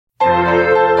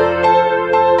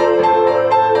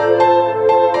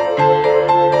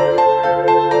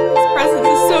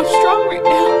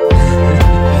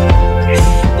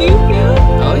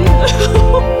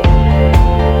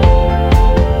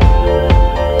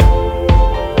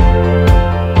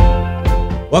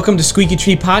Welcome to Squeaky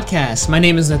Tree Podcast. My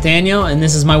name is Nathaniel, and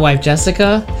this is my wife,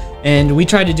 Jessica. And we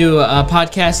try to do a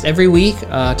podcast every week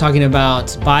talking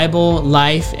about Bible,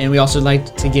 life, and we also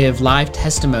like to give live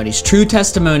testimonies, true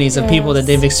testimonies of people that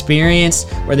they've experienced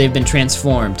where they've been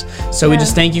transformed. So we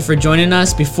just thank you for joining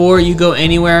us. Before you go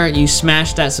anywhere, you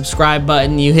smash that subscribe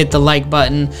button, you hit the like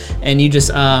button, and you just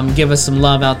give us some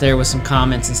love out there with some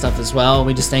comments and stuff as well.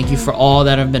 We just thank you for all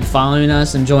that have been following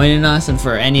us and joining us, and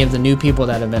for any of the new people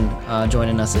that have been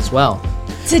joining us as well.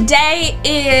 Today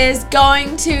is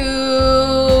going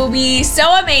to be so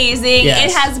amazing.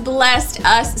 Yes. It has blessed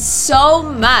us so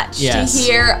much to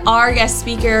hear our guest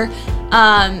speaker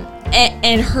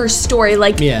and her story.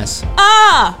 And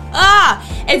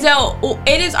so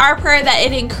it is our prayer that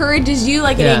it encourages you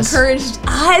like it encouraged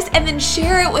us, and then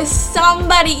share it with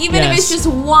somebody, even if it's just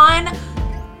one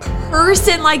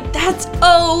person. Like, that's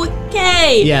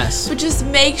okay. Yes. But just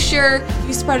make sure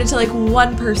you spread it to like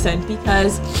one person,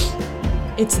 because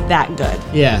it's that good.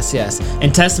 Yes.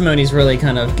 And testimonies really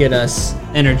kind of get us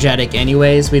energetic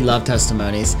anyways. We love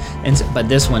testimonies. But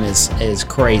this one is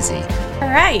crazy. All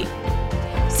right.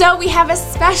 So we have a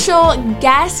special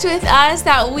guest with us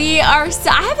that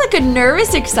I have like a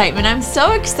nervous excitement. I'm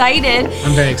so excited.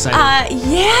 I'm very excited.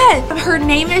 Her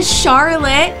name is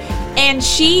Charlotte, and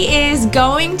she is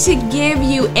going to give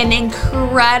you an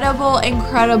incredible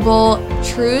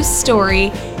true story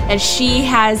that she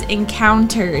has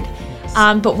encountered.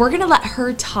 But we're going to let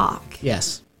her talk.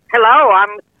 Yes. Hello.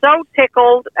 I'm so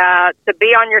tickled to be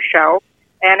on your show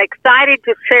and excited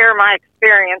to share my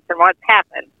experience and what's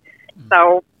happened.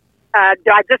 So,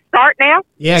 do I just start now?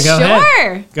 Yeah, go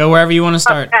ahead. Go wherever you want to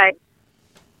start. Okay.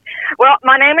 Well,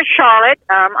 my name is Charlotte.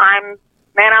 I'm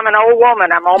an old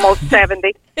woman. I'm almost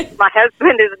 70. My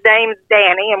husband is named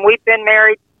Danny, and we've been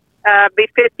married be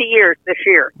 50 years this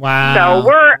year. Wow. So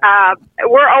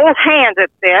we're old hands at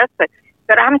this.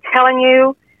 But I'm telling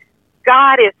you,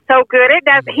 God is so good.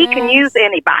 He can use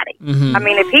anybody. Mm-hmm. I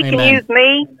mean, if he can use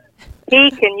me,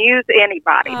 he can use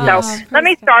anybody. So let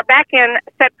me start. Back in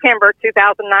September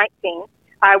 2019,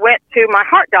 I went to my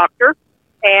heart doctor,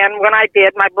 and when I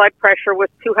did, my blood pressure was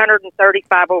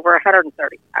 235 over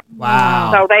 135.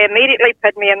 Wow. So they immediately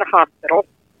put me in the hospital.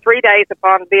 3 days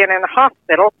upon being in the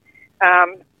hospital,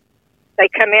 they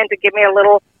come in to give me a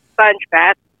little sponge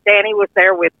bath. Danny was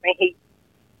there with me. He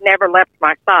never left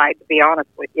my side, to be honest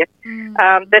with you.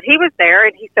 But he was there,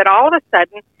 and he said, all of a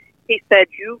sudden, he said,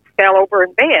 you fell over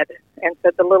in bed. And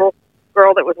said, the little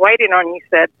girl that was waiting on you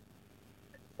said,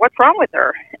 what's wrong with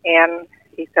her? And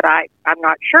he said, I'm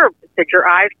not sure. He said, your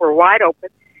eyes were wide open,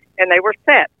 and they were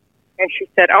set. And she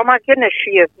said, oh, my goodness,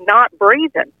 she is not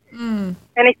breathing. And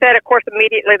he said, of course,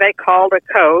 immediately they called a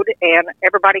code, and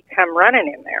everybody come running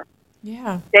in there.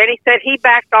 Yeah. Then he said he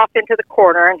backed off into the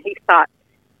corner, and he said,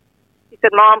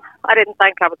 Mom, I didn't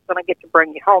think I was going to get to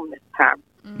bring you home this time.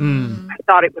 I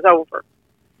thought it was over.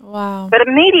 Wow. But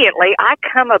immediately I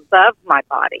come above my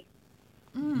body,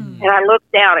 and I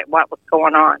looked down at what was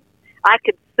going on. I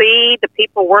could see the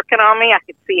people working on me. I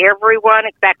could see everyone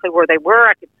exactly where they were.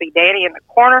 I could see Danny in the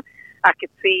corner. I could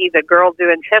see the girl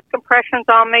doing chest compressions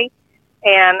on me.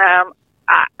 And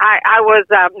I was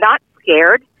not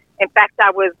scared. In fact,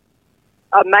 I was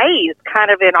amazed, kind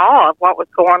of in awe of what was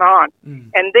going on.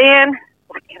 And then,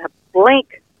 like in a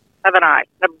blink of an eye,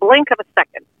 in a blink of a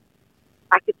second,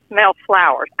 I could smell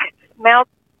flowers. I smelled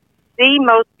the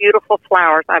most beautiful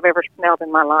flowers I've ever smelled in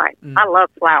my life. I love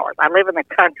flowers. I live in the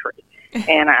country,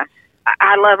 and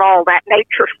I love all that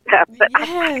nature stuff. But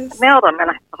I smelled them,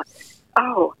 and I thought,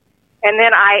 oh. And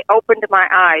then I opened my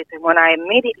eyes, and when I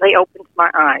immediately opened my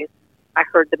eyes, I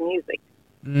heard the music.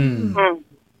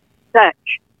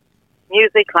 Such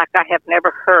music like I have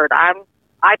never heard.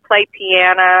 I play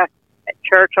piano at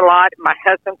church a lot. My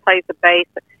husband plays the bass,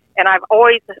 and I've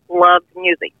always loved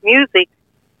music. Music,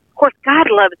 of course, God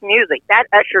loves music. That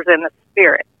ushers in the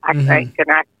spirit, I think, and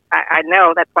I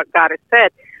know that's what God has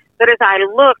said. But as I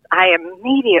looked, I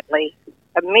immediately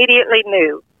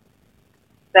knew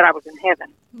that I was in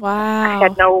heaven. Wow. I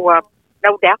had no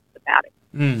doubts about it.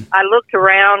 I looked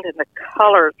around, and the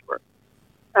colors were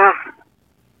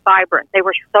vibrant. They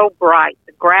were so bright.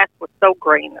 The grass was so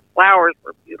green. The flowers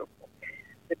were beautiful.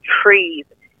 The trees.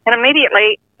 And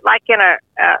immediately, like in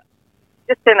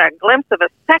just in a glimpse of a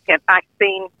second, I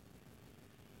seen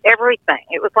everything.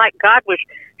 It was like God was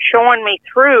showing me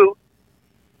through,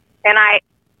 and I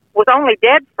was only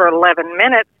dead for 11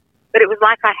 minutes, but it was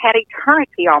like I had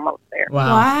eternity almost there.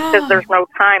 Wow. Because there's no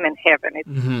time in heaven. It's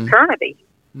eternity.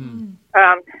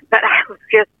 But I was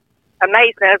just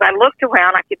amazed. And as I looked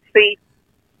around, I could see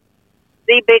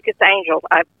the biggest angels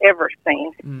I've ever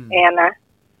seen. And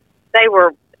they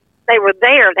were they were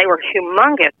there. They were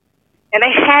humongous. And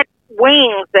they had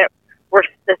wings that were,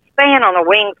 the span on the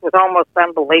wings was almost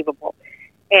unbelievable.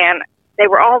 And they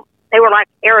were like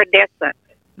iridescent.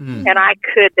 And I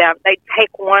could, they'd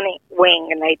take one wing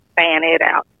and they'd fan it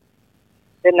out.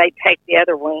 Then they'd take the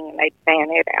other wing and they'd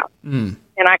fan it out. And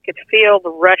I could feel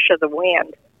the rush of the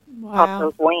wind off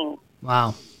those wings.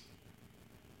 Wow.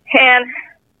 And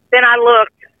then I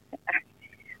looked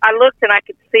and I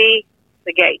could see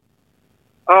the gate.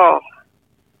 Oh,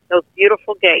 those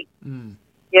beautiful gates.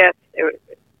 Yes,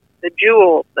 the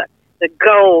jewels, the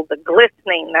gold, the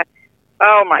glistening.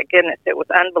 Oh, my goodness, it was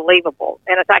unbelievable.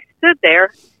 And as I stood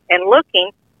there and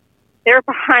looking, there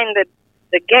behind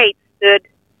the gate stood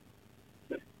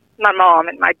my mom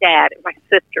and my dad and my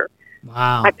sister,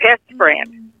 my best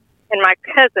friend, and my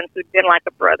cousin who'd been like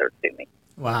a brother to me.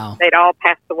 Wow. They'd all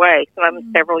passed away, some of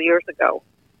them several years ago.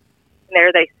 And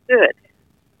there they stood.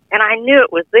 And I knew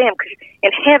it was them because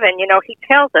in heaven, you know, he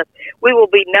tells us we will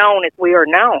be known as we are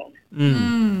known.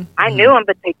 I knew them,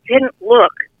 but they didn't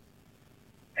look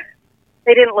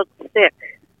sick.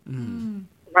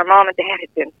 My mom and dad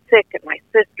had been sick, and my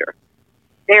sister,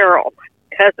 Daryl, my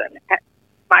cousin,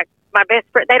 my best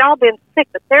friend, they'd all been sick,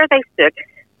 but there they stood.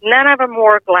 None of them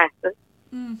wore glasses.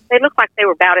 They looked like they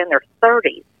were about in their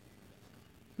 30s.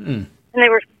 And they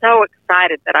were so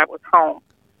excited that I was home.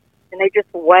 And they just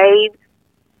waved.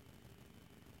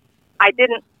 I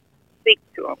didn't speak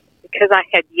to them because I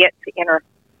had yet to enter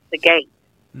the gate.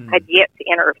 I had yet to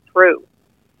enter through.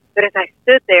 But as I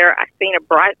stood there, I seen a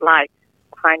bright light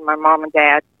behind my mom and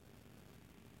dad.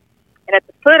 And at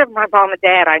the foot of my mom and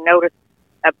dad, I noticed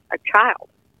a child,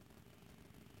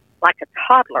 like a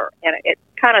toddler. And it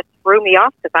kind of threw me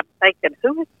off because I'm thinking,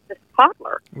 who is this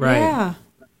toddler? Right. Yeah.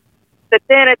 But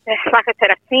then, like I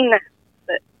said, I seen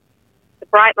the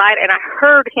bright light, and I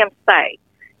heard him say,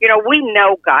 you know, we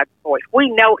know God's voice. We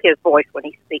know his voice when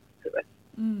he speaks to us.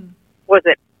 Was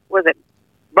it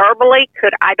verbally?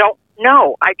 I don't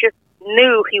know. I just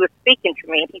knew he was speaking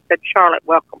to me, and he said, Charlotte,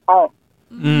 welcome home.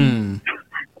 I was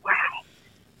like,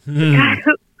 wow.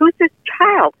 God, who's this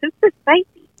child? Who's this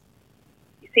baby?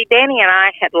 You see, Danny and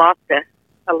I had lost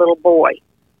a little boy.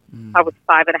 I was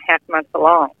 5.5 months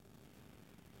along.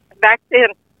 Back then,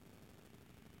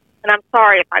 and I'm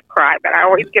sorry if I cry, but I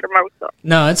always get emotional.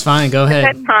 No, it's fine. Go ahead.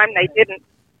 At that time, they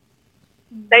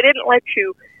didn't let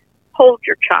you hold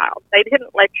your child. They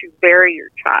didn't let you bury your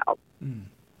child.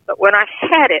 But when I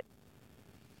had it,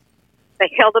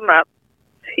 they held him up,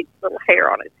 his little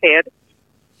hair on his head,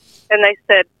 and they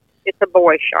said, "It's a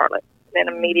boy, Charlotte." And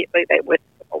then immediately they whisked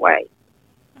him away.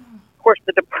 Of course,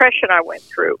 the depression I went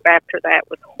through after that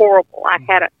was horrible. I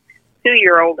had a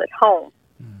 2-year-old at home.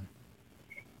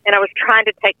 And I was trying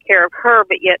to take care of her,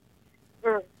 but yet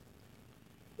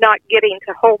not getting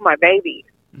to hold my baby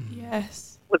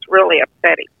was really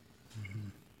upsetting.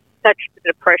 Such the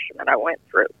depression that I went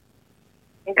through.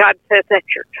 And God says, that's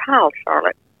your child,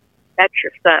 Charlotte. That's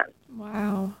your son.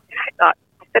 Wow. And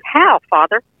I said, how,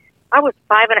 Father? I was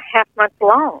 5.5 months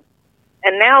along.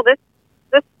 And now this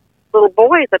little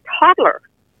boy is a toddler.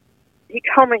 He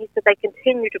told me, he said, they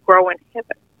continue to grow in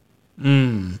heaven.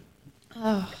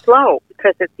 Slow,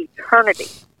 because it's eternity.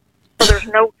 So there's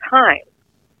no time.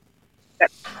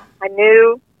 But I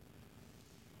knew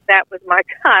that was my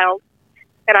child,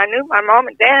 and I knew my mom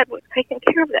and dad was taking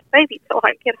care of that baby till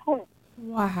I get home.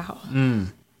 Wow.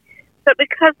 But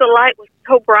because the light was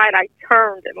so bright, I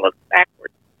turned and looked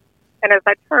backwards. And as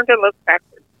I turned and looked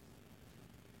backwards,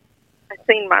 I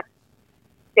seen my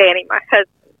Danny, my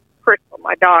husband, Crystal,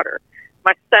 my daughter,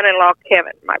 my son-in-law,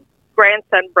 Kevin, my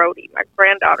grandson, Brody, my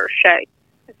granddaughter, Shay.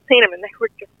 I've seen them, and they were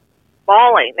just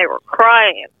bawling. They were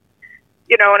crying.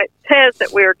 You know, and it says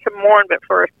that we are to mourn but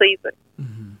for a season.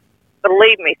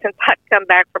 Believe me, since I've come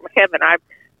back from heaven, I've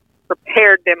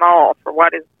prepared them all for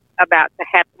what is about to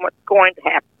happen, what's going to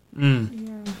happen.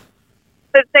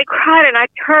 But they cried, and I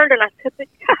turned, and I said,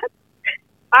 God,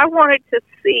 I wanted to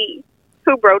see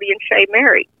who Brody and Shay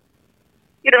married.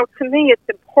 You know, to me, it's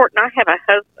important. I have a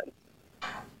husband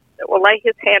that will lay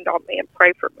his hand on me and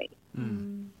pray for me.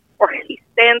 Or he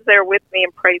stands there with me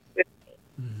and prays with me.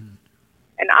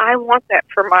 And I want that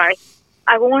for my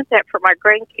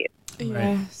grandkids.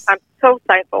 Yes. I'm so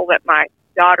thankful that my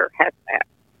daughter has that.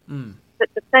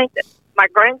 But to think that my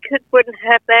grandkids wouldn't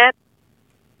have that,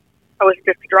 I was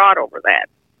distraught over that.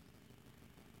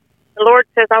 The Lord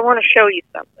says, I want to show you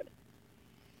something.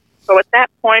 So at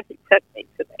that point, he took me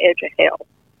to the edge of hell.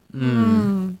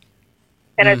 And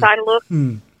as I looked,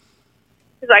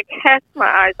 as I cast my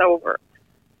eyes over,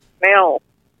 smell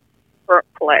burnt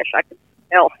flesh. I could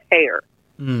smell hair.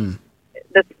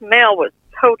 The smell was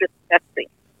so disgusting.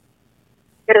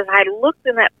 But as I looked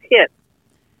in that pit,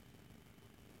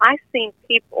 I seen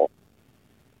people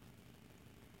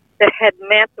that had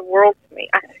meant the world to me.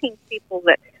 I seen people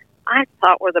that I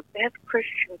thought were the best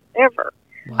Christians ever.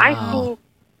 Wow. I seen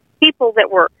people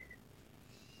that were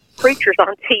preachers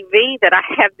on TV that I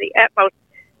have the utmost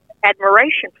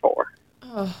admiration for.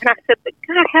 Oh. And I said, but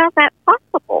God, how's that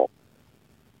possible?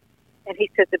 And he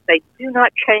says, if they do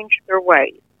not change their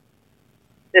ways,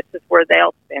 this is where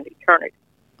they'll spend eternity.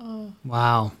 Oh.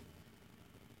 Wow.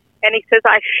 And he says,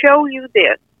 I show you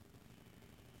this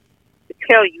to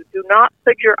tell you, do not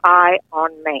put your eye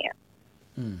on man.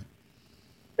 Mm.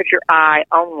 Put your eye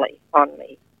only on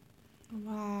me.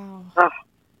 Wow. Oh,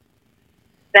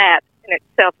 that in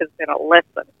itself has been a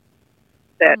lesson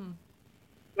that,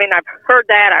 I mean, I've heard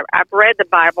that. I've read the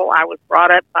Bible. I was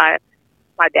brought up by,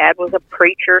 my dad was a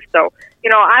preacher. So, you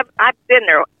know, I've been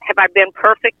there. Have I been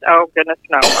perfect? Oh, goodness,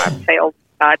 no. I've failed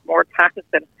God more times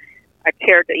than I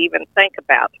care to even think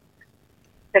about.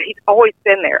 But he's always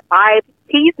been there.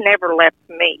 He's never left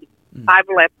me. I've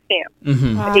left him.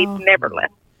 Mm-hmm. Wow. He's never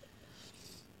left.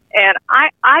 And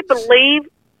I believe,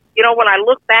 you know, when I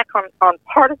look back on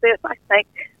part of this, I think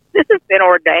this has been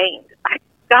ordained.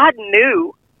 God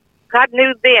knew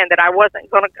then that I wasn't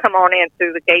going to come on in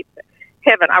through the gates of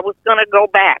heaven. I was going to go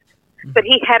back. But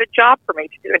he had a job for me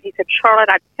to do. And he said, Charlotte,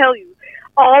 I tell you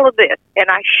all of this, and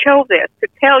I show this to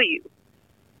tell you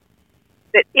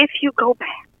that if you go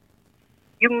back,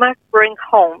 you must bring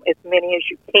home as many as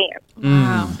you can.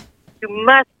 Wow. You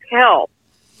must tell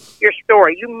your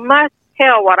story. You must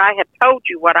tell what I have told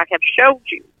you, what I have showed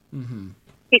you. Mm-hmm.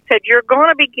 He said, you're going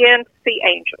to begin to see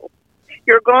angels.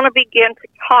 You're going to begin to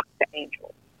talk to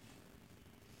angels.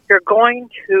 You're going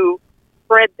to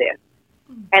spread this.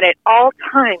 And at all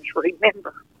times,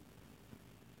 remember,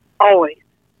 always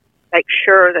make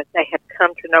sure that they have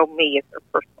come to know me as their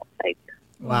personal Savior.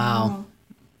 Wow.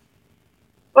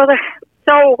 Well, there's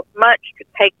so much to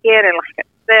take in. And like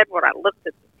I said, when I looked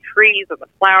at the trees and the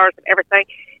flowers and everything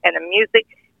and the music,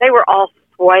 they were all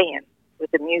swaying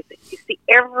with the music. You see,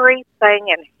 everything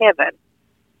in heaven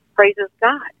praises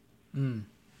God. Mm.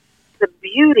 The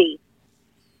beauty,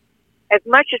 as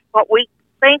much as what we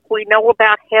think we know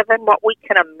about heaven, what we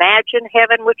can imagine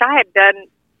heaven, which I had done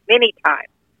many times,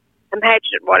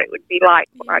 imagine what it would be like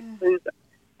when I lose a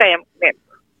family member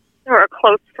or a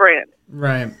close friend.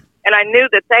 Right. And I knew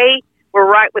that they were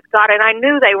right with God, and I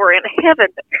knew they were in heaven.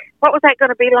 But what was that going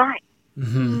to be like?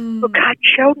 Mm-hmm. Well, God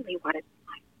showed me what it's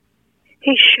like.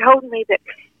 He showed me that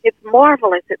it's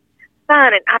marvelous, it's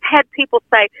fun. And I've had people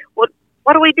say, well,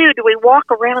 what do we do? Do we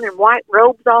walk around in white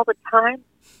robes all the time?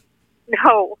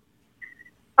 No.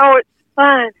 Oh, it's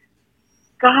fun.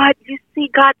 God, you see,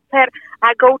 God said,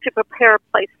 I go to prepare a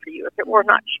place for you. If it were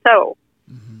not so,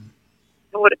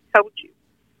 I would have told you.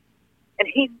 And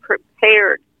he's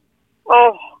prepared,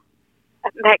 a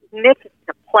magnificent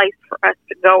place for us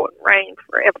to go and reign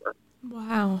forever.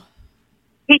 Wow.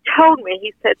 He told me,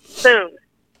 he said, soon,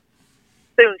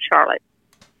 Charlotte,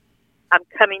 I'm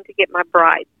coming to get my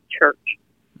bride to church.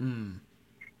 Mm.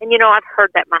 And, you know, I've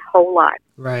heard that my whole life.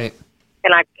 Right.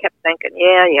 And I kept thinking,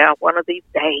 yeah, one of these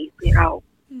days, you know,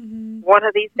 one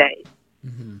of these days.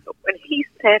 Mm-hmm. But when he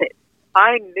said it,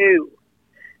 I knew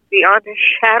beyond a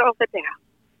shadow of a doubt,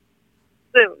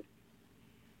 soon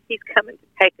he's coming to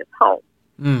take us home.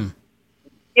 Mm.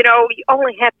 You know, you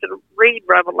only have to read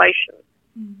Revelation.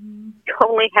 You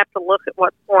only have to look at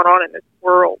what's going on in this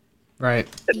world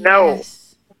Right. to know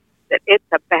that it's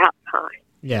about time.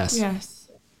 Yes. Yes.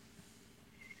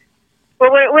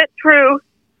 Well, when it went through,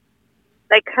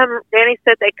 Danny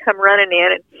said they come running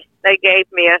in, and they gave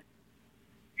me a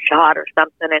shot or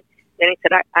something, and then he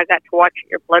said, I got to watch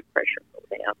your blood pressure go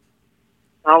down.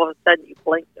 All of a sudden, you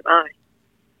blinked an eye.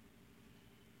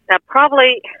 Now,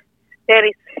 probably,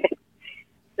 Danny said,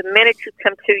 the minute you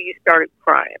come to, you started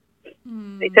crying.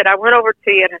 He said, I went over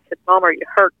to you, and I said, Mom, are you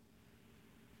hurt?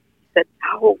 He said,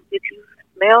 oh, did you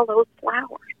smell those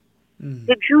flowers? Mm.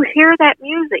 Did you hear that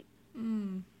music?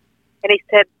 And he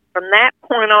said, from that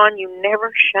point on, you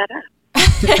never shut up.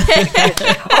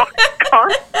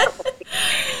 Constantly.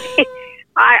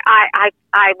 I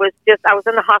was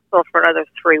in the hospital for another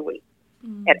 3 weeks.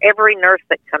 And every nurse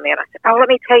that come in, I said, oh, let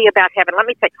me tell you about heaven. Let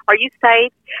me tell you, are you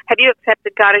saved? Have you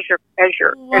accepted God as your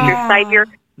Savior?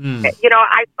 Mm. You know,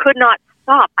 I could not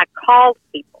stop. I called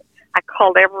people. I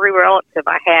called every relative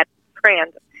I had,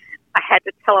 friend. I had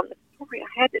to tell them the story.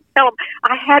 I had to tell them.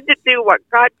 I had to do what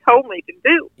God told me to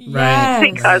do. Right.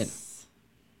 Because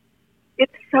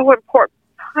it's so important.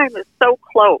 Time is so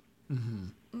close.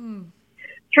 Mm-hmm.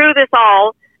 Through this all,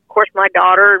 of course, my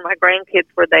daughter and my grandkids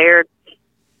were there.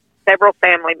 Several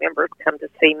family members come to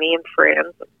see me and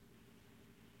friends.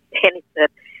 And he said,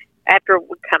 after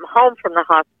we come home from the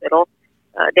hospital,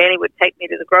 Danny would take me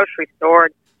to the grocery store.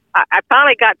 And I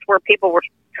finally got to where people were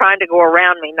trying to go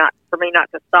around me, not for me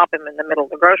not to stop him in the middle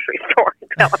of the grocery store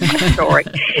and tell him my story.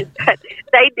 But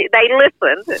they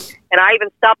listened, and I even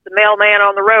stopped the mailman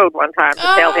on the road one time to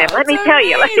tell him, "Let me tell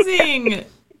you." Amazing.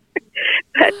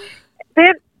 But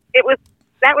then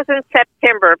that was in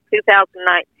September of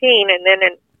 2019, and then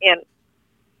in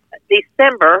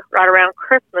December, right around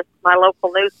Christmas, my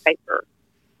local newspaper,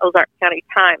 Ozark County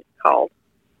Times, called.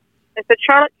 They said,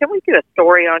 "Charlotte, can we do a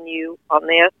story on you on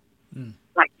this?"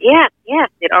 Like, yes,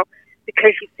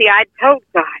 because you see, I told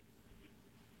God,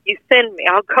 "You send me.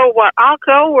 I'll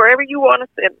go wherever you want to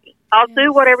send me. I'll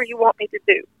do whatever you want me to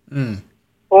do."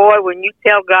 Boy, when you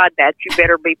tell God that, you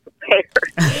better be prepared,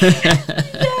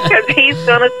 because He's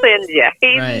gonna send you.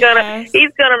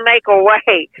 He's gonna make a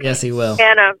way. Yes, He will.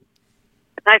 And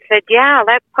I said, "Yeah,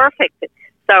 that's perfect."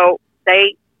 So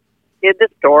they did the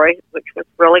story, which was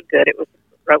really good. It was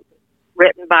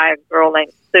written by a girl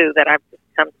named Sue that I've just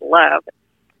come to love,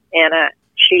 and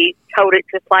she told it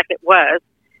just like it was.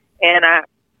 And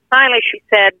finally, she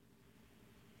said,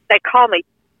 they called me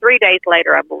 3 days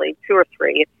later, I believe, 2 or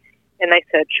 3, and they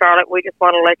said, "Charlotte, we just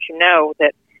want to let you know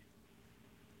that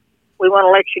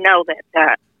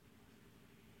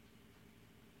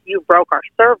you broke our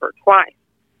server twice."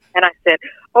 And I said,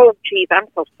 "Oh, geez, I'm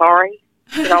so sorry.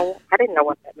 I didn't know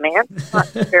what that meant. I'm not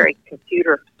very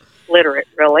computer literate,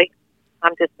 really.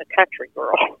 I'm just a country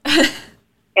girl."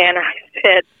 And I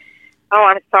said, "Oh,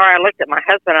 I'm sorry." I looked at my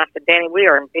husband and I said, "Danny, we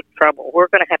are in big trouble. We're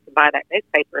going to have to buy that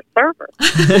newspaper server."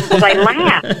 Well, they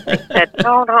laughed. They said,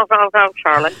 No,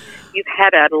 Charlotte. You've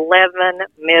had 11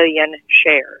 million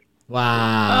shares.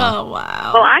 Wow. Oh,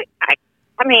 wow. Well,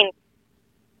 I mean,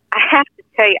 I have to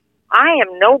tell you, I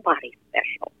am nobody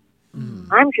special.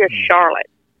 I'm just Charlotte.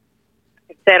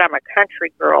 I said I'm a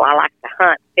country girl. I like to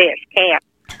hunt, fish, camp.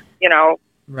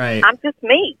 Right. I'm just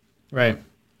me. Right.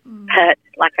 But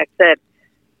like I said,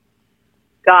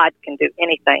 God can do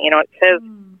anything.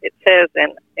 It says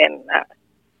in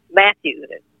Matthew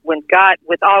that with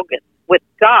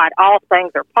God all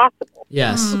things are possible.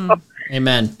 Yes.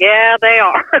 Amen. Yeah, they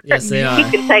are. Yes, they are. He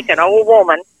can take an old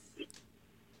woman,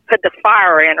 put the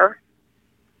fire in her,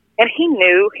 and he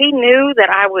knew that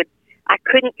I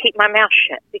couldn't keep my mouth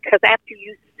shut, because after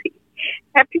you see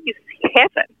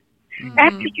heaven,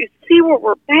 after you see where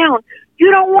we're bound,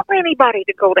 you don't want anybody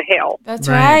to go to hell. That's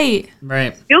right.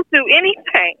 Right. You'll do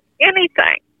anything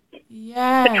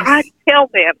Yes. to try to tell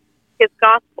them His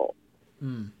gospel.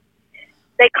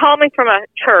 They called me from a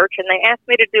church, and they asked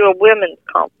me to do a women's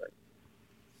conference.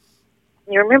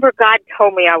 And you remember, God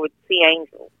told me I would see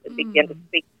angels and begin to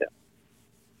speak to them.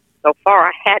 So far,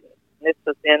 I hadn't. This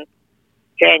was in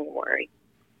January.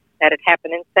 That had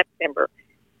happened in September.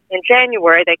 In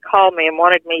January, they called me and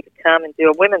wanted me to come and do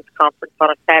a women's conference on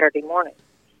a Saturday morning.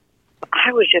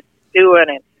 I was just doing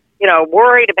it,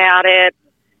 worried about it.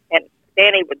 And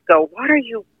Danny would go, What are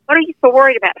you so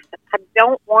worried about? I said, I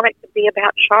don't want it to be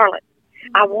about Charlotte.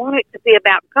 I want it to be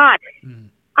about God.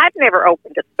 I've never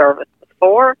opened a service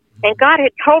before, and God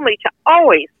had told me to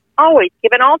always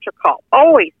give an altar call,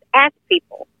 always ask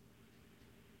people.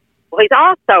 Well, He's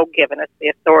also given us the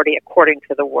authority according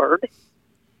to the Word.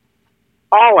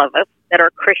 All of us that are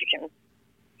Christians,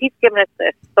 He's given us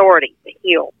the authority to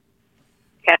heal,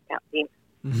 cast out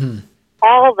demons.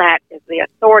 All that is the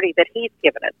authority that He's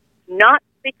given us, not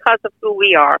because of who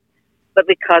we are, but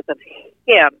because of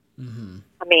Him.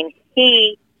 I mean,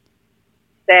 He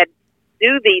said,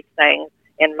 "Do these things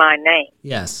in my name."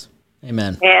 Yes.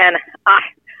 Amen. And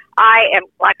I am,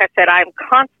 like I said, I'm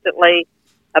constantly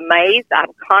amazed.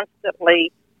 I'm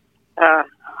constantly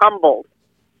humbled.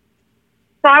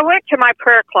 So I went to my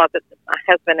prayer closet that my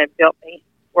husband had built me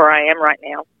where I am right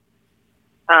now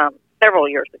several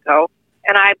years ago.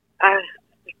 And I was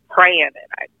praying,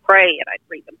 and I'd pray, and I'd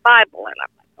read the Bible, and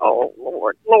I'm like, "Oh,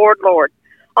 Lord, Lord, Lord."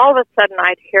 All of a sudden,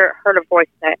 I'd heard a voice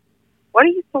say, "What are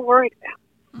you so worried about?"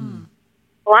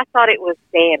 Well, I thought it was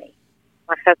Danny.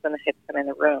 My husband had come in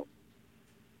the room.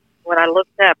 When I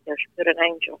looked up, there stood an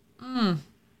angel. And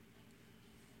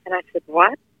I said,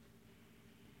 "What?"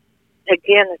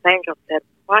 Again, this angel said,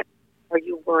 "What are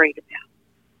you worried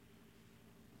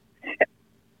about?"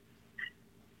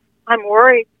 "I'm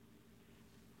worried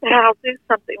that I'll do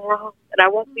something wrong, that I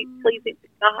won't be pleasing to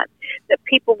God, that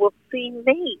people will see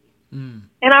me.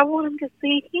 And I want them to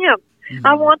see Him.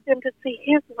 I want them to see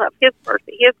His love, His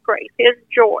mercy, His grace, His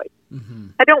joy.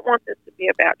 I don't want this to be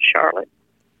about Charlotte."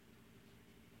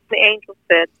 The angel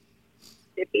said,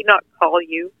 "Did He not call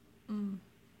you?" And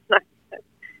I said,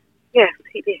 "Yes,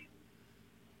 He did."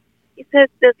 He says,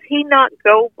 "Does He not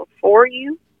go before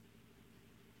you?"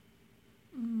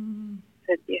 I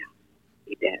said, yeah,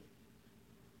 he did.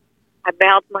 I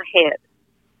bowed my head.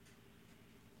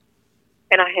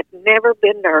 And I have never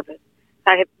been nervous.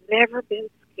 I have never been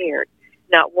scared,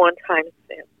 not one time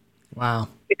since. Wow.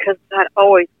 Because God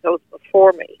always goes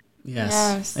before me.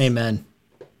 Yes. Amen.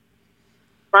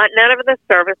 None of the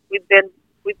service, we've been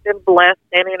blessed.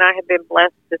 Danny and I have been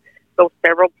blessed to go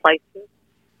several places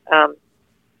and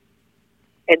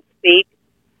speak.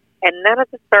 And none of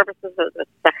the services are the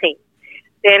same.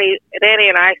 Danny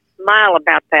and I smile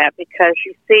about that because,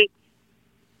 you see,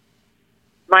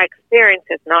 my experience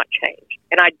has not changed.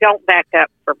 And I don't back up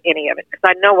from any of it because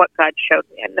I know what God showed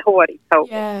me. I know what he told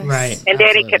me. Right. And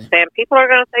Danny kept saying, people are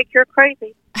going to think you're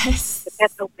crazy. Yes. But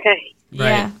that's okay.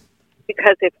 Yeah.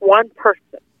 Because if one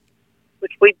person,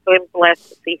 which we've been blessed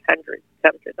to see hundreds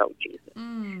come to know Jesus,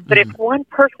 but if one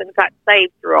person got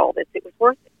saved through all this, it was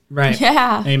worth it. Right.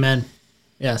 Yeah. Amen.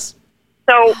 Yes.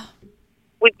 So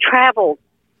we've traveled.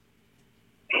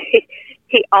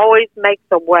 He always makes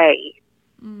a way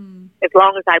as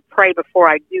long as I pray before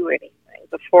I do anything,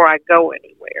 before I go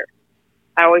anywhere.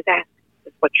 I always ask,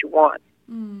 is what you want?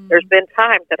 There's been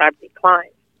times that I've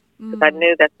declined because I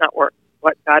knew that's not what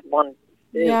God wanted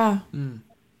to do. Yeah.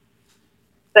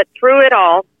 But through it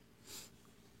all,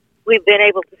 we've been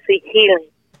able to see healing.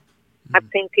 I've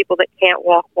seen people that can't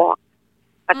walk.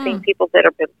 I've seen people that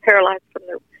have been paralyzed from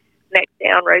their neck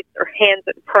down, raise their hands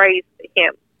and praise to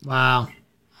him. Wow.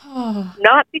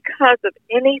 Not because of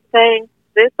anything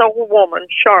this old woman,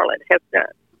 Charlotte, has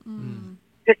done.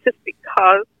 This is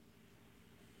because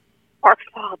our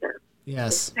Father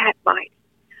is that mighty.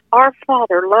 Our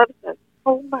Father loves us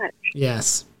so much.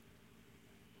 Yes.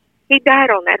 He died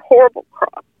on that horrible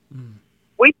cross.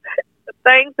 The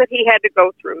things that he had to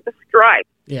go through, the stripes,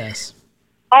 yes,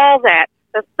 all that,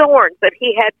 the thorns that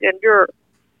he had to endure,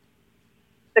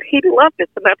 that he loved us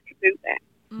enough to do that.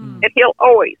 And he'll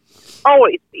always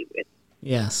be with us.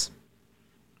 Yes.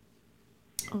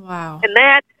 Wow. And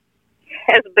that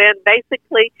has been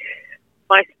basically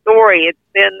my story.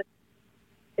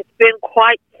 It's been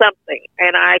quite something,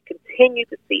 and I continue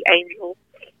to see angels.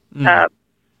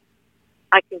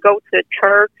 I can go to a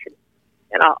church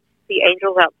and I'll see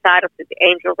angels outside. I'll see the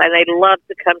angels, and they love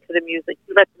to come to the music.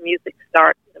 You let the music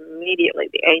start, and immediately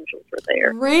the angels are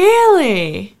there.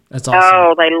 Really? That's awesome.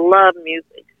 Oh, they love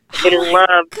music. They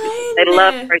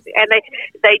love crazy, and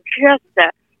they just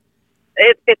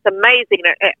it's amazing.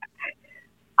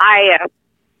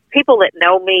 People that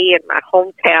know me and my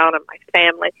hometown and my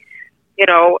family, you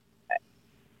know,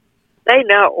 they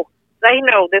know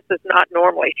this is not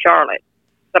normally Charlotte.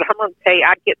 But I'm going to tell you,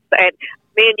 I get sad.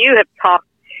 Me and you have talked,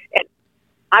 and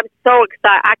I'm so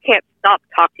excited. I can't stop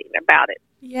talking about it.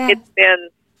 Yeah. It's been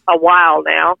a while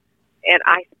now, and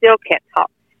I still can't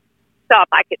stop.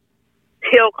 I can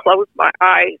still close my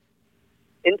eyes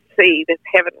and see this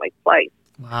heavenly place.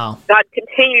 Wow. God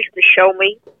continues to show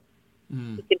me.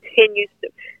 He continues to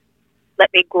let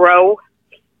me grow.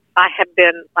 I have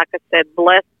been, like I said,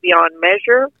 blessed beyond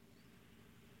measure.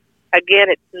 Again,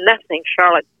 it's nothing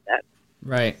Charlotte said.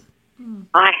 Right.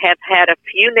 I have had a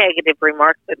few negative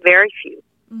remarks, but very few.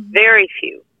 Very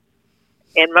few.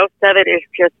 And most of it has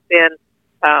just been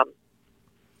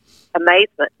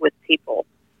amazement with people.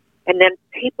 And then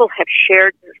people have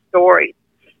shared their stories.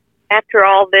 After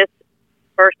all this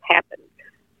first happened,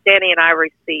 Danny and I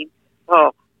received,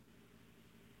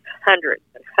 hundreds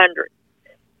and hundreds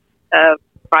of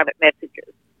private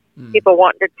messages. People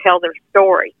wanting to tell their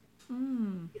story.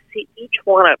 You see, each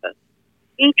one of us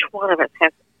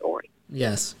has a story.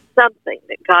 Yes. Something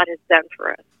that God has done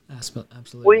for us.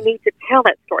 Absolutely. We need to tell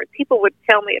that story. People would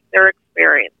tell me if their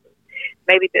experiences,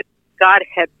 maybe that God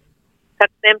had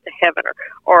took them to heaven,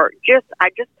 or I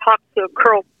just talked to a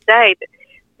girl today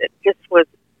that just was,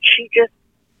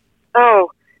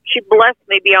 she blessed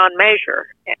me beyond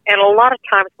measure. And a lot of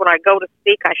times when I go to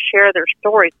speak, I share their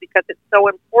stories because it's so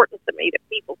important to me that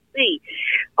people see,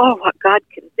 what God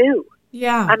can do.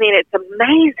 Yeah. I mean, it's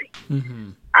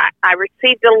amazing. I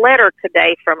received a letter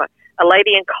today from a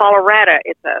lady in Colorado.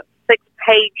 It's a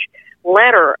 6-page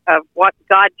letter of what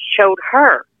God showed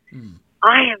her.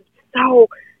 I am so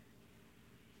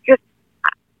just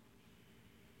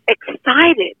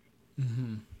excited.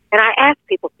 And I ask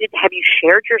people, have you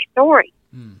shared your story?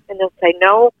 And they'll say,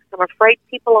 no, I'm afraid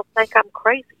people will think I'm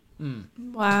crazy.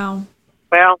 Wow.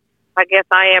 Well, I guess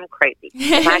I am crazy.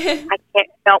 I can't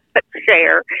help but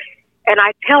share. And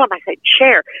I tell them, I say,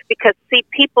 share. Because, see,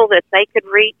 people that they could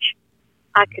reach,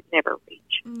 I could never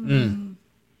reach.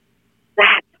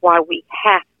 That's why we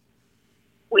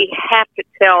have to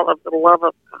tell of the love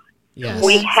of God. Yes.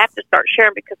 We have to start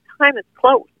sharing because time is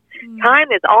close. Time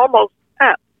is almost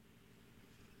up.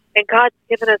 And God's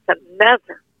given us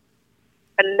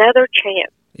another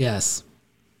chance. Yes.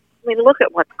 I mean, look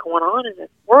at what's going on in this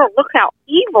world. Look how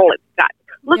evil it's gotten.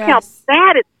 Look how Yes.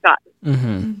 bad it's gotten.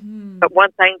 Mm-hmm. But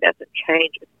one thing doesn't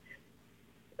change. It's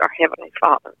our Heavenly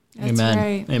Father. That's Amen.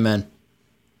 right. Amen.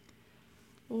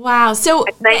 Wow. So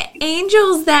the thank you.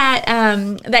 angels that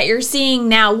that you're seeing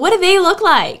now, what do they look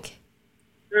like?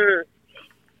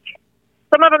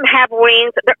 Some of them have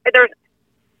wings.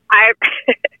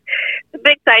 The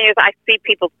big thing is I see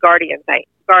people's guardian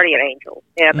angels,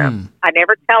 and I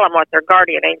never tell them what their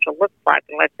guardian angel looks like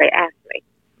unless they ask me.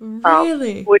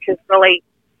 Really? Which has really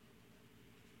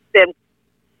been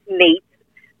neat,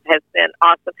 has been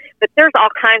awesome. But there's all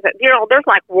kinds of, there's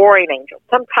like warring angels.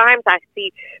 Sometimes I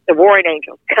see the warring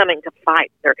angels coming to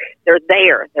fight. They're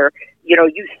there.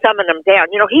 You summon them down.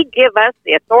 He give us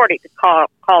the authority to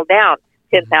call down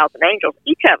 10,000 angels,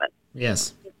 each of us.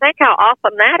 Yes. Think how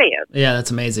awesome that is. Yeah, that's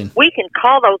amazing. We can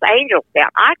call those angels down.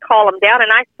 I call them down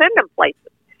and I send them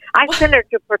places. I send them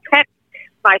to protect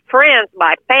my friends,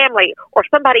 my family, or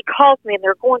somebody calls me and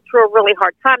they're going through a really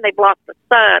hard time. They've lost a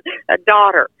son, a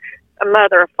daughter, a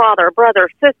mother, a father, a brother,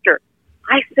 a sister.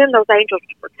 I send those angels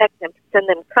to protect them, to send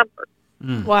them comfort.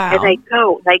 Wow. And they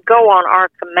go on our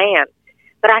command.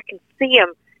 But I can see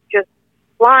them just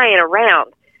flying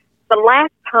around. The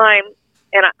last time,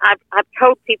 and I've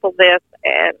told people this,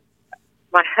 and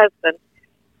my husband,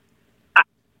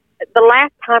 the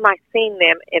last time I seen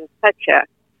them in such a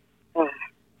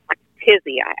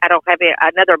tizzy, I don't have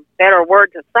another better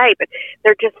word to say, but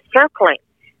they're just circling,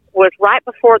 was right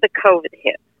before the COVID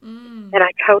hit. And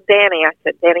I told Danny, I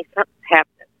said, Danny, something's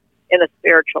happening in the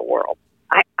spiritual world.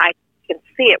 I can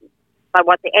see it by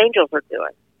what the angels are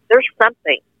doing. There's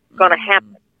something going to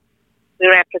happen.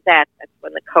 Soon after that, that's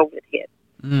when the COVID hit.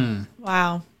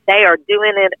 Wow. They are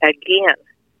doing it again.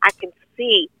 I can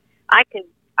see. I can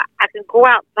go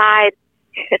outside.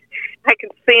 I can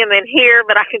see them in here,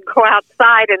 but I can go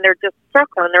outside and they're just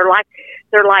circling.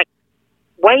 They're like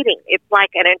waiting. It's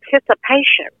like an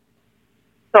anticipation.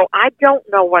 So I don't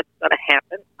know what's going to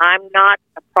happen. I'm not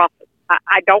a prophet.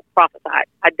 I don't prophesy.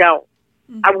 I don't.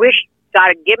 I wish God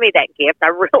would give me that gift. I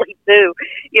really do.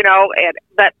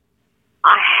 But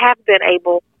I have been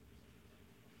able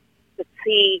to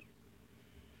see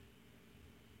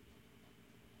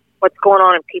what's going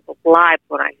on in people's lives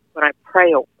when I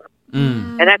pray over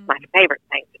them. And that's my favorite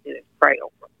thing to do is pray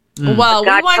over them. Well, we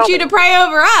want you to pray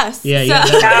over us. Yeah, so.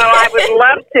 yeah. Oh, I would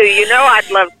love to.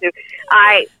 I'd love to.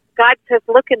 God says,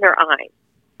 look in their eyes.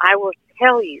 I will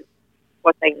tell you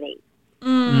what they need.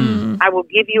 I will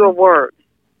give you a word.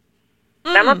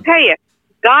 And I'm going to tell you,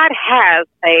 God has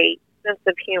a sense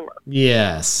of humor.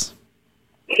 Yes.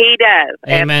 He does.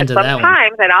 Amen and to that one.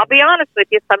 sometimes, and I'll be honest with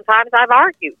you, sometimes I've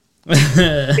argued.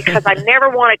 Because I never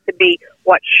want it to be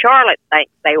what Charlotte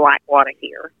thinks they might want to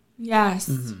hear. Yes.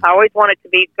 I always want it to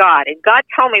be God. And God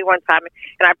told me one time,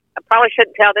 and I probably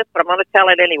shouldn't tell this, but I'm going to tell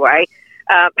it anyway.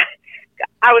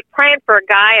 I was praying for a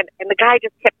guy, and the guy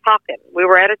just kept talking. We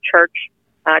were at a church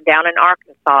down in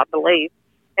Arkansas, I believe,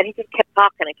 and he just kept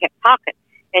talking and kept talking.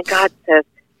 And God says,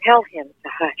 tell him to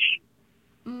hush.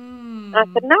 And I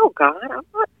said, no, God, I'm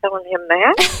not telling him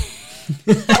that.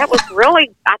 That was really,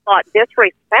 I thought,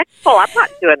 disrespectful. I'm not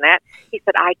doing that. He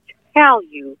said, I tell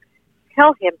him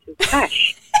to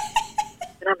hush.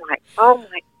 And I'm like, oh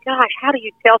my gosh, how do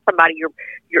you tell somebody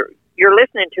you're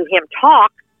listening to him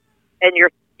talk, and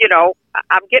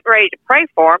I'm getting ready to pray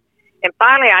for him. And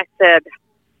finally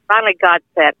God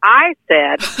said, I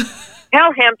said,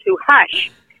 tell him to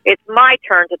hush. It's my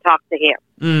turn to talk to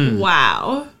him.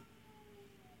 Wow.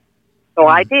 So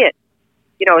I did.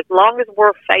 As long as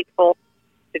we're faithful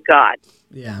to God,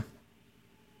 Yeah.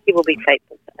 He will be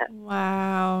faithful to us.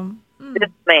 Wow. This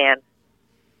man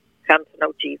come to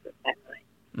know Jesus that night.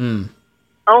 Mm.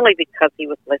 Only because he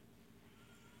was listening.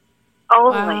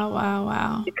 Only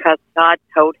Wow. because God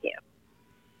told him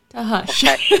To hush. to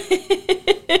hush.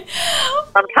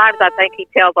 Sometimes I think he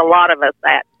tells a lot of us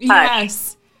that.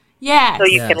 Hush. Yes. So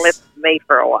you can Yes. listen to me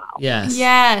for a while. Yes.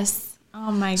 Yes.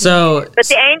 Oh my God. So, But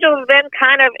the angels then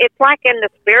kind of, it's like in the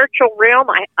spiritual realm,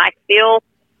 I feel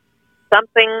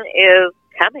something is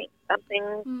coming,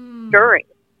 something stirring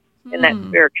in that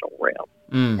spiritual realm.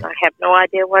 And I have no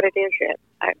idea what it is yet.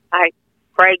 I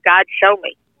pray God show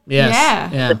me. yes. Yeah.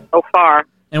 Yeah. But so far,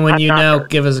 And when I've you not know, heard.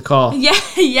 give us a call. Yeah.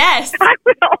 Yes. I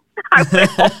will.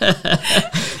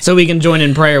 So we can join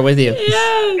in prayer with you.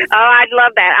 Yes. Oh, I'd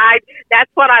love that. That's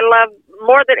what I love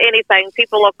more than anything.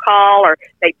 People will call or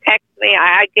they text me.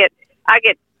 I get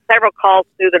several calls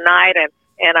through the night,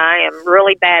 and I am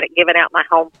really bad at giving out my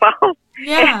home phone.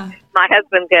 Yeah. My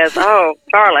husband goes, "Oh,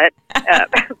 Charlotte,"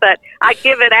 but I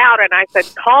give it out, and I said,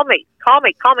 call me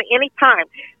anytime.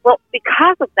 Well,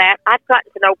 because of that, I've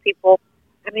gotten to know people.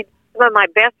 I mean, some of my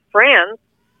best friends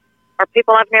are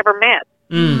people I've never met.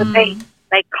 But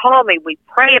they call me. We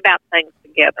pray about things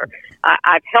together.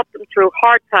 I've helped them through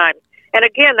hard times. And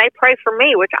again, they pray for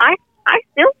me, which I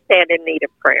still stand in need of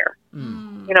prayer,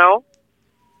 you know?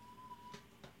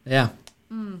 Yeah.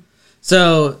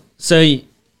 So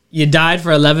you died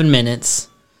for 11 minutes.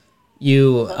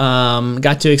 You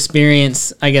got to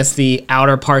experience, I guess, the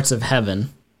outer parts of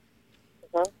heaven.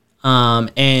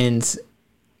 And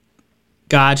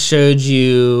God showed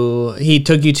you, he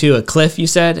took you to a cliff, you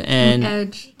said,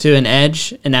 and to an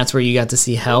edge, and that's where you got to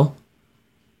see hell.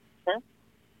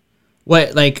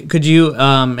 What, like, could you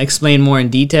explain more in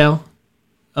detail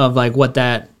of like what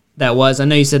that was? I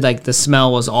know you said like the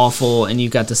smell was awful and you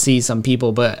got to see some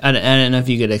people, but I don't know if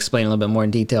you could explain a little bit more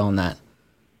in detail on that.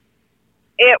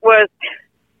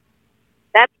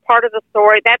 That's part of the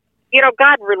story. That's,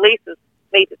 God releases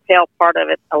me to tell part of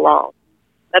it alone.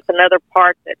 That's another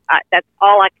part that's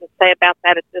all I can say about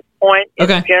that at this point.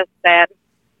 It's just that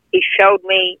he showed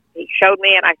me,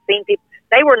 and I've seen people.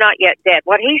 They were not yet dead.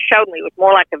 What he showed me was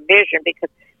more like a vision because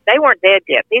they weren't dead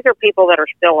yet. These are people that are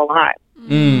still alive.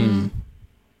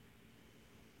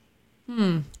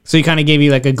 So he kind of gave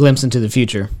you like a glimpse into the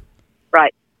future.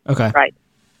 Right. Okay. Right.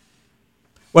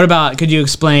 What about, could you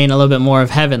explain a little bit more of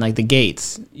heaven, like the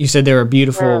gates? You said they were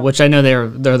beautiful, which I know they're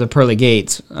the pearly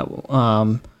gates.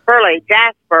 Pearly,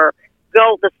 jasper,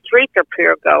 gold, the streets are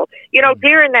pure gold.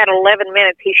 During that 11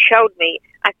 minutes, he showed me,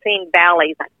 I've seen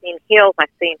valleys, I've seen hills, I've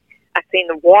seen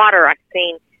the water, I've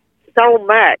seen so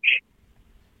much.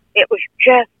 It was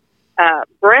just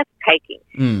breathtaking.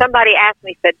 Somebody asked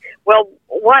me, said, well,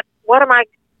 what am I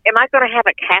going to have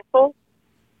a castle?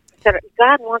 I said,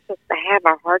 God wants us to have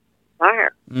our heart's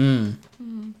desire.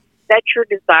 That's your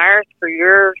desires for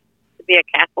yours to be a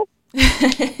castle?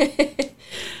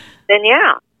 Then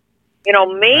yeah.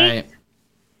 Me,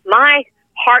 my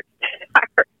heart's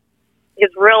desire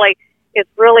is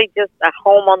really just a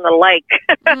home on the lake.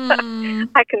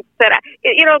 I can sit out.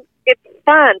 It's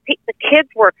fun. The kids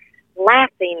were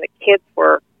laughing. The kids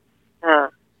were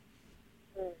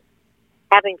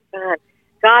having fun.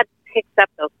 God picked up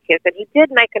those kids, and he did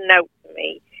make a note to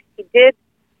me. He did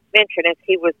mention as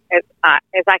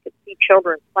I could see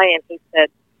children playing, he said,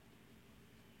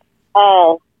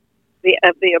 all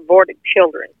of the aborted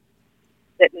children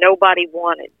that nobody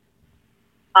wanted,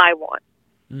 I want.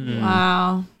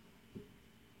 Wow.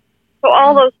 So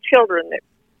all those children that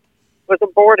was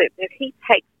aborted, if he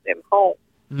takes them home,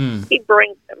 he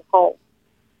brings them home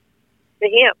to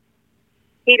him.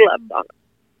 He loves on them.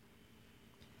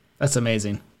 That's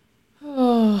amazing.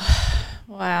 Oh,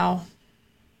 wow.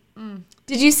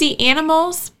 Did you see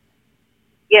animals?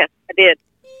 Yes, I did.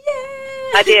 Yeah.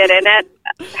 I did, and that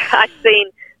I've seen,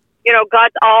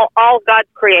 God's all God's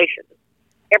creations.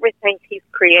 Everything he's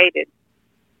created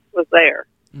was there.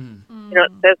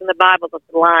 It says in the Bible that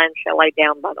the lion shall lay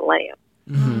down by the lamb.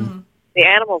 The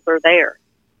animals are there.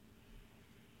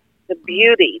 The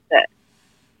beauty that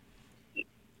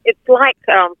it's like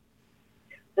the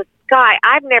sky.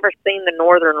 I've never seen the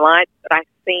Northern Lights, but I've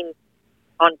seen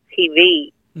on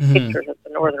TV pictures of the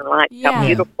Northern Lights. Yeah. How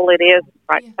beautiful it is.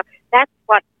 Right. Yeah. That's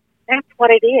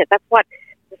what it is. That's what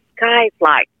the sky's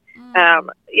like.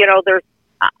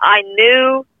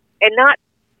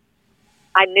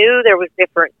 I knew there was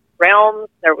different realms,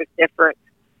 there was different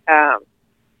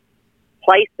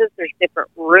places, there's different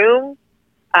rooms.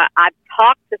 I've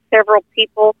talked to several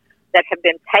people that have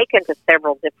been taken to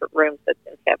several different rooms that's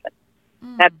in heaven.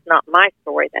 That's not my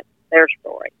story, that's their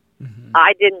story.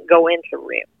 I didn't go into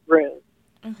rooms,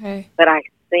 but I've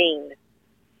seen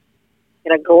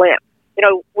in a glimpse.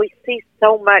 We see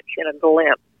so much in a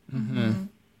glimpse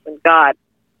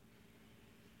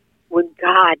when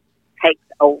God takes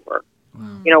over.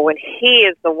 When he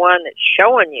is the one that's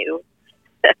showing you,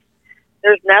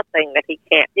 there's nothing that he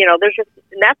can't. There's just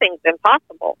nothing's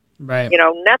impossible. Right.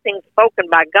 Nothing spoken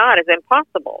by God is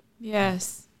impossible.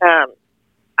 Yes. I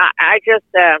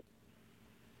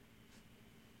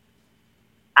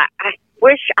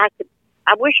wish I could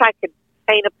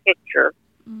paint a picture.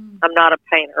 I'm not a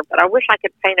painter, but I wish I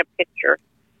could paint a picture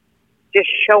just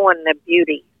showing the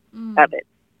beauty of it,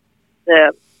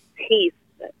 the peace,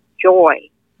 the joy,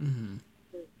 the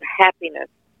happiness,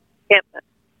 contentment.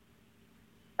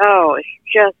 Oh, it's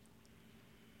just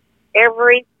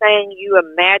everything you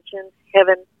imagine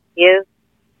heaven is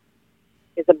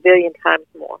a billion times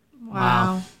more.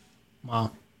 Wow.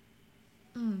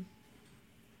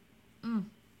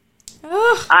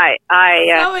 Oh, I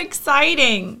so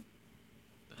exciting.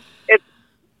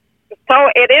 So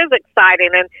it is exciting,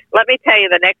 and let me tell you,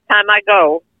 the next time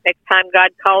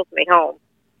God calls me home,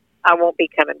 I won't be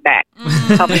coming back.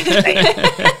 I'll be staying.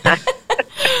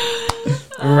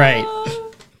 Right.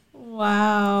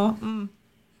 Wow.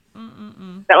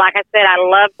 But like I said, I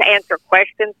love to answer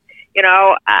questions. You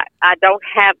know, I don't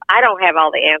have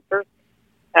all the answers,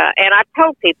 and I've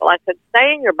told people, I said,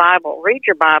 stay in your Bible, read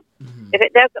your Bible. If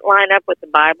it doesn't line up with the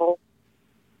Bible,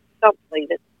 don't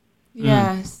read it.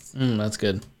 Yes. That's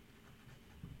good.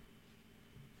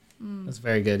 That's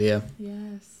very good, yeah.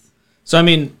 Yes. So, I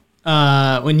mean,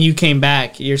 when you came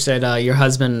back, you said your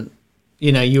husband,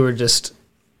 you were just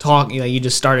talking, you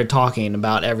just started talking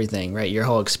about everything, right? Your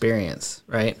whole experience,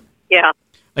 right? Yeah.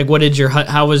 Like, what was your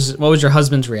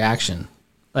husband's reaction?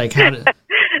 Like, how did...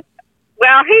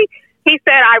 Well, he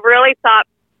said, I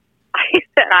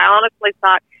honestly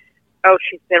thought, oh,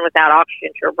 she's been without oxygen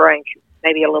to her brain. She's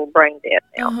maybe a little brain dead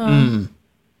now.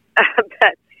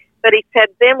 But he said,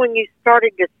 then when you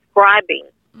started describing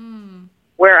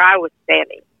where I was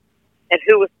standing and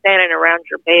who was standing around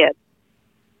your bed,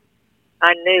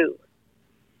 I knew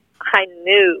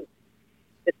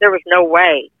that there was no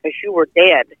way, because you were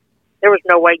dead, there was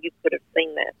no way you could have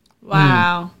seen that.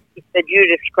 Wow. He said, you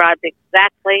described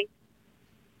exactly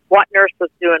what nurse was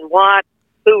doing what,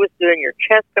 who was doing your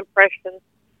chest compressions,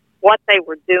 what they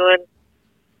were doing,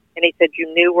 and he said,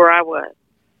 you knew where I was.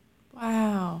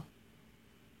 Wow.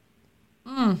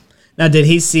 Now, did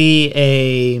he see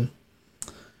a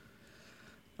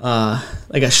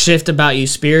shift about you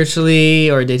spiritually,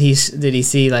 or did he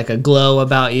see like a glow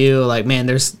about you? Like, man,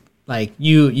 there's like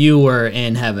you were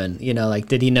in heaven. Like,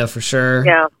 did he know for sure?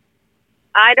 Yeah,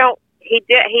 I don't. He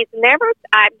did. He's never.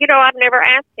 I've never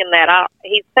asked him that.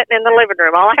 He's sitting in the living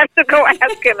room. I'll have to go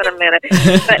ask him in a minute.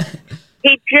 But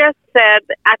he just said,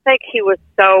 I think he was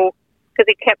because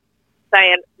he kept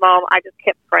saying, "Mom, I just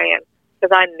kept praying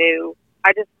because I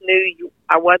just knew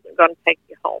I wasn't going to take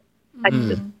you home. I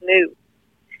just knew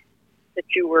that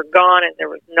you were gone, and there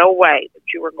was no way that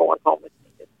you were going home with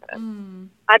me this time."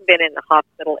 I'd been in the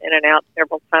hospital in and out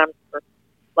several times for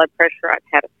blood pressure. I'd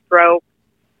had a stroke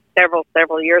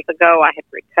several years ago. I had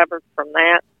recovered from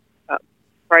that.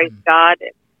 Praise God.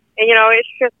 And it's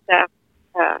just,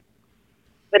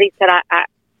 but he said, I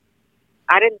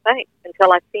didn't think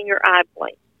until I seen your eye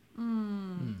blink.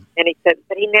 And he said,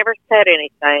 but he never said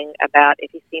anything about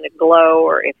if he's seen a glow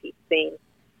or if he's seen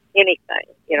anything,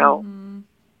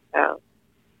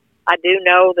 I do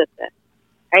know that the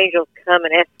angels come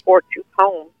and escort you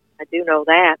home. I do know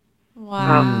that.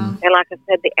 Wow. And like I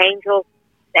said, the angels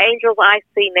I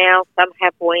see now, some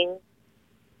have wings,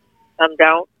 some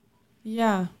don't.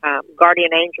 Yeah.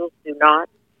 Guardian angels do not.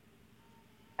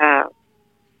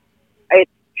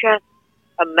 It's just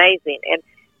amazing. And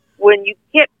when you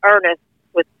get earnest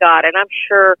with God, and I'm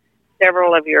sure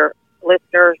several of your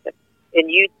listeners and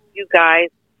you guys,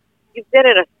 you've been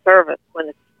in a service when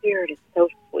the Spirit is so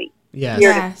sweet. Yes. The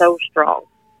Spirit is so strong.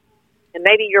 And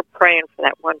maybe you're praying for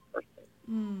that one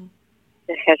person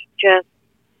that has just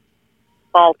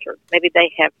faltered. Maybe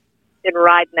they have been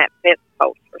riding that fence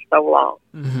post for so long.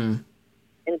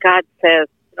 And God says,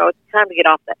 it's time to get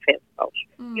off that fence post.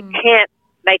 You can't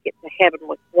make it to heaven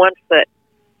with one foot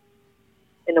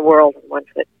in the world and one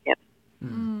foot in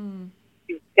heaven.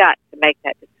 You've got to make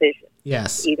that decision.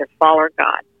 Yes. Either follow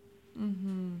God.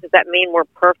 Does that mean we're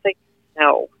perfect?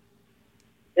 No.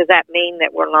 Does that mean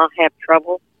that we'll not have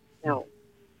trouble? No.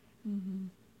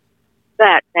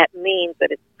 That means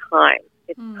that it's time.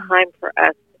 It's time for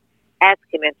us to ask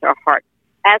Him into our hearts.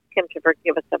 Ask Him to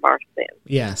forgive us of our sins.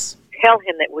 Yes. Tell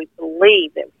Him that we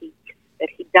believe that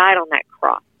He died on that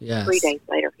cross. Yes. 3 days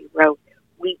later, He rose.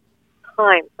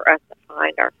 Time for us to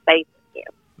find our faith in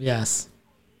Him. Yes.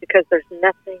 Because there's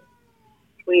nothing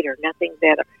sweeter, nothing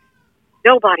better.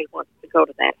 Nobody wants to go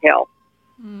to that hell.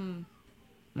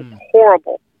 It's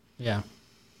horrible. Yeah.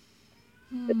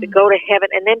 But to go to heaven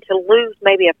and then to lose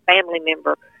maybe a family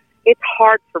member, it's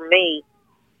hard for me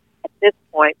at this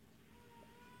point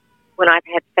when I've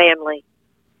had family,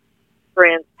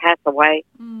 friends pass away,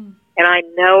 and I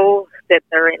know that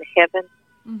they're in heaven.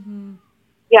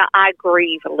 Yeah, I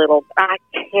grieve a little, but I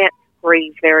can't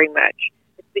grieve very much.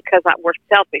 It's because we're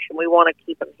selfish and we want to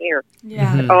keep them here.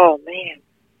 Yeah. But, oh, man,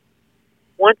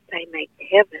 once they make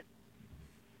heaven,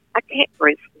 I can't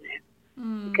grieve from that.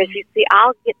 Because, you see,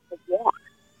 I'll get to walk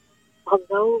on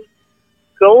those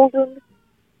golden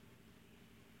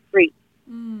streets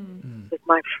with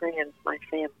my friends, my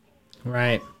family.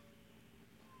 Right.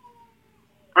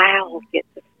 I'll get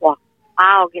to walk.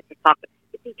 I'll get to talk.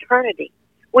 It's eternity.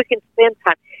 We can spend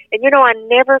time. And, I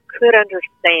never could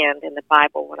understand in the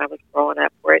Bible when I was growing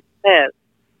up where it says,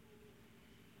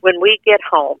 when we get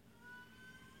home,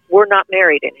 we're not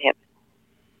married in heaven.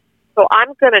 So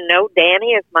I'm going to know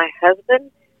Danny as my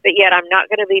husband, but yet I'm not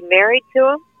going to be married to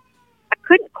him. I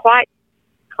couldn't quite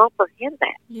comprehend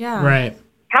that. Yeah. Right.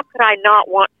 How could I not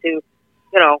want to,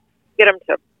 get him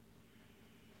to,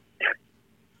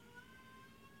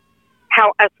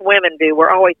 how us women do, we're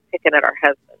always picking at our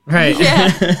husbands. Right. Yeah.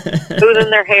 Smoothing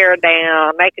their hair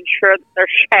down, making sure that they're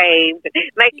shaved,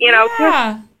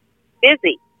 just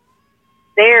busy.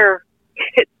 There,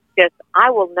 it's just, I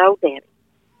will know Danny.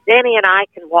 Danny and I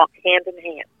can walk hand in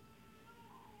hand.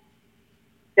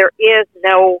 There is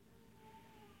no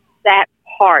that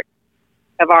part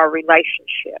of our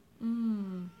relationship.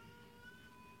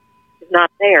 It's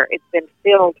not there. It's been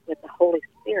filled with the Holy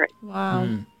Spirit.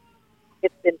 Wow.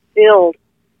 It's been filled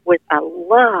with a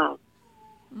love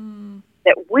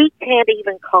that we can't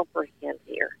even comprehend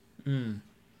here.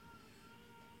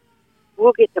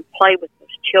 We'll get to play with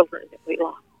those children that we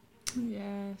lost.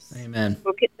 Yes. Amen.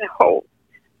 I'll get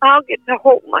to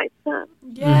hold my son.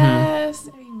 Yes.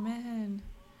 Amen.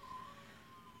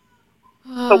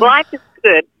 So life is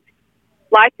good.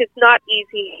 Life is not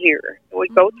easy here. We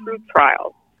go through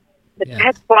trials. But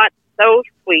that's what's so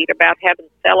sweet about having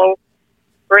fellow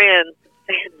friends and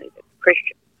family that's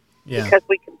Christian. Yeah. Because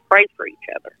we can pray for each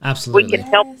other. Absolutely. We can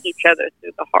help each other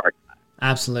through the hard times.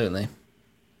 Absolutely.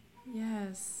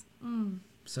 Yes.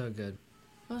 So good.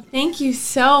 Well, thank you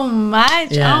so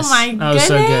much. Yes. Oh my That was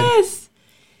goodness.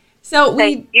 So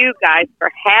Thank you guys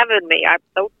for having me. I'm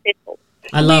so tickled.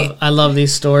 I love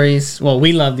these stories. Well,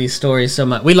 we love these stories so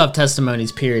much. We love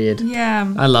testimonies, period.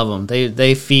 Yeah. I love them.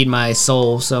 They feed my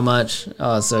soul so much.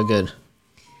 Oh, it's so good.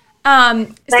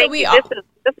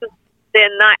 This is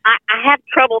been nice. I have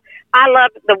trouble. I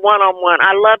love the one-on-one.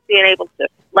 I love being able to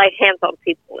lay hands on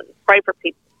people and pray for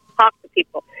people, talk to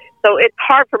people. So it's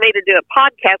hard for me to do a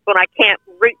podcast when I can't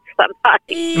reach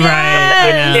somebody.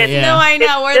 Yes. No, I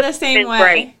know. We're the same way.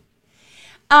 Great.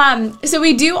 So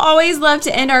we do always love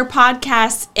to end our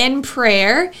podcast in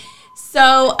prayer.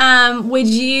 So would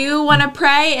you want to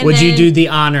pray? And would you do the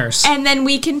honors? And then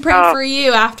we can pray for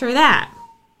you after that.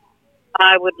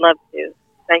 I would love to.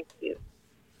 Thank you.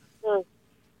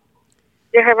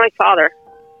 Dear Heavenly Father,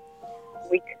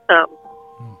 we come.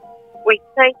 We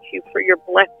thank you for your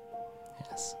blessing.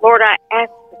 Yes. Lord, I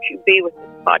ask that you be with this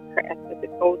podcast as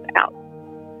it goes out,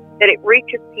 that it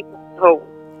reaches people's souls,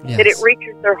 that it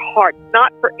reaches their hearts,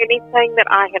 not for anything that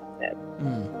I have said.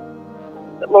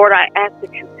 But Lord, I ask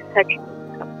that you touch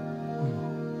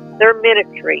them. Their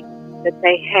ministry that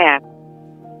they have,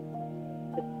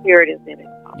 the Spirit is in it.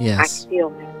 Yes. I feel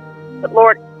that. But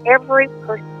Lord, every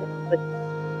person that's listening,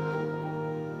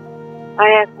 I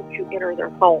ask that you enter their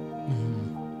home,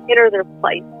 enter their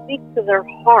place, speak to their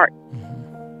heart.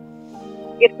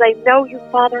 If they know you,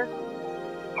 Father,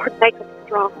 Lord, make them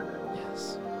stronger.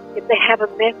 Yes. If they have a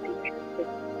message,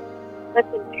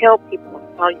 let them tell people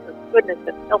about your goodness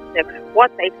and help them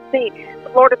what they've seen.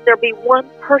 But Lord, if there be one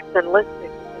person listening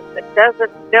to this that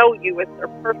doesn't know you as their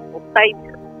personal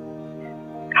Savior,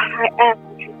 God, I ask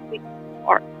that you speak to their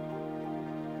heart.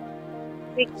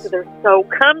 Speak to their soul.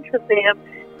 Come to them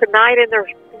tonight in their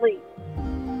sleep.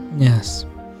 Yes.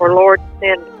 Or Lord,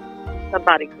 send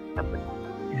somebody to come with them.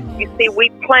 You see, we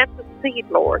plant the seed,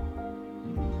 Lord,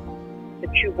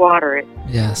 but you water it.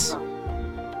 Yes.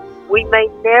 We may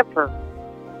never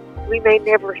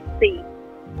see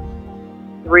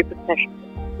the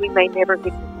repercussions. We may never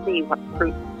get to see what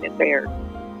fruit it bears.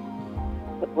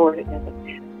 But Lord, it doesn't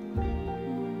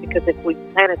matter. Because if we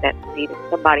planted that seed and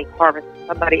somebody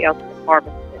else can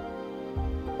harvest it,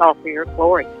 it's all for your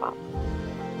glory, Father.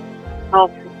 It's all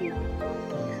for you.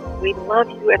 We love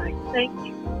you, and I thank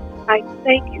you. I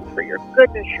thank you for your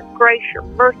goodness, your grace, your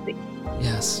mercy.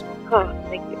 Yes. Oh,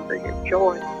 thank you for your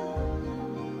joy.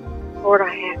 Lord,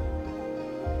 I ask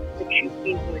that you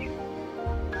be with you.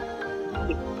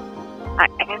 I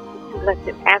ask that you let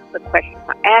them ask the questions.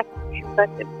 I ask that you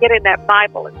let them get in that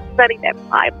Bible and study that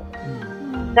Bible.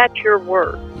 That's your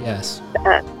word Yes. to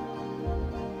us.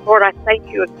 Lord, I thank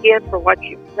you again for what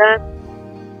you've done.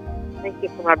 Thank you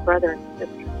for my brother and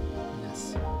sister.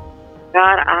 Yes.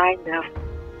 God, I know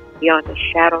beyond a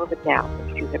shadow of a doubt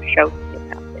that you have shown me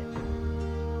about them.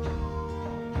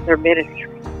 Their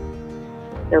ministry,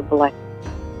 their blessing.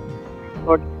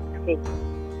 Lord, continue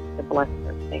to bless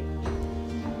their family.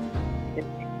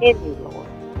 Continue, Lord,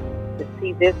 to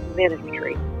see this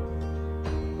ministry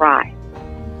rise.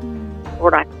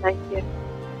 Lord, I thank you.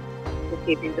 We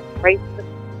give you the praise and the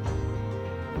glory.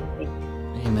 Thank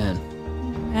you.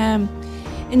 Amen.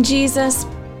 And Jesus,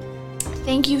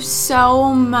 Thank you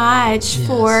so much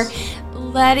for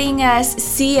letting us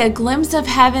see a glimpse of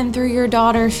heaven through your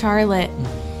daughter, Charlotte.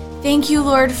 Thank you,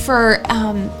 Lord, for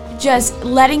just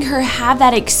letting her have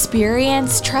that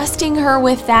experience, trusting her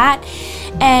with that.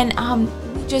 And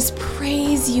we just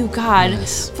praise you, God,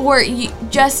 for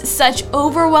just such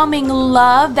overwhelming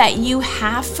love that you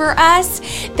have for us,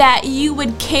 that you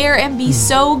would care and be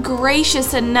so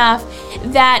gracious enough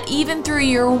that even through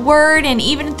your word and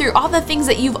even through all the things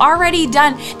that you've already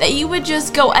done, that you would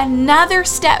just go another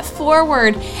step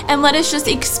forward and let us just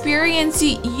experience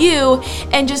you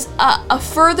in just a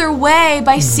further way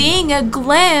by seeing a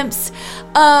glimpse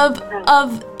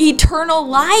of eternal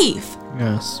life.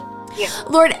 Yes.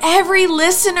 Lord, every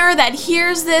listener that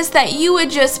hears this, that you would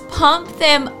just pump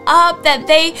them up, that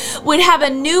they would have a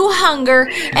new hunger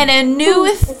and a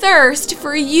new thirst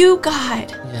for you,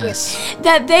 God. Yes.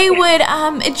 That they would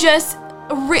just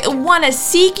want to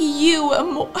seek you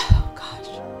more. Oh, gosh.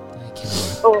 Thank you,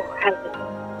 Lord. Oh,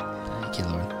 hallelujah. Thank you,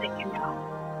 Lord. Thank you, God.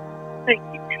 Thank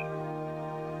you.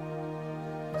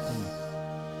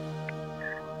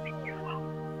 Thank you, Lord.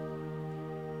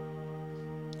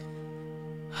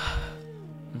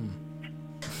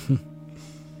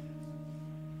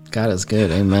 God is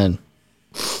good. Amen.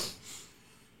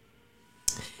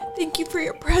 Thank you for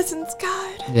your presence,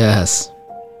 God. Yes.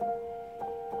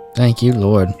 Thank you,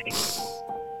 Lord.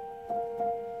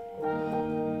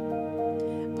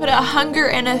 Put a hunger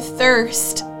and a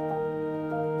thirst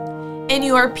in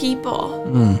your people.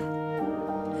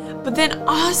 But then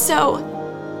also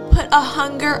put a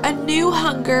hunger, a new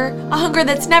hunger, a hunger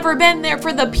that's never been there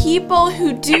for the people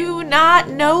who do not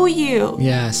know you.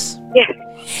 Yes. Yes.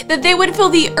 That they would feel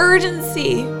the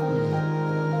urgency.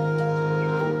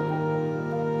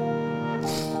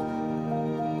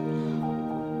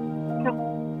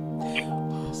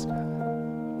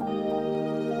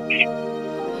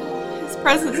 His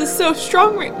presence is so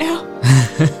strong right now.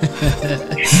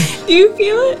 Do you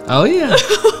feel it? Oh, yeah.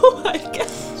 Oh my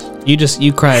gosh.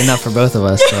 You cry enough for both of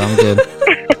us, so I'm good.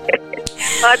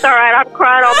 That's all right. I'm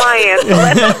crying on my end.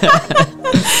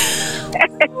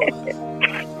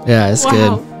 Yeah, it's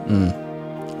good.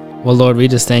 Well, Lord, we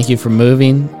just thank you for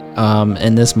moving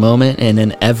in this moment and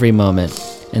in every moment,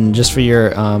 and just for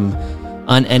your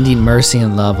unending mercy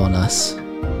and love on us.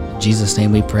 In Jesus'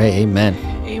 name we pray. Amen.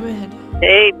 Amen.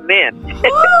 Amen.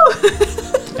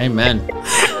 Amen.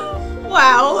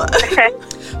 Wow.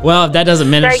 Well, if that doesn't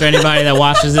minister to anybody that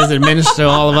watches this, it ministers to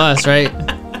all of us, right?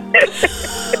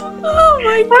 Oh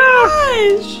my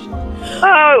gosh.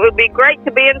 Oh, it would be great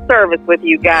to be in service with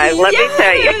you guys. Let me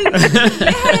tell you.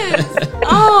 Yes.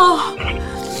 Oh.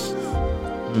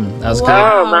 That was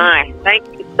Wow. Oh my! Thank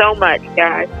you so much,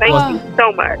 guys. Thank you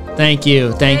so much. good. Thank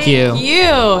you. Thank you.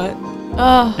 You.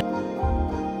 Oh.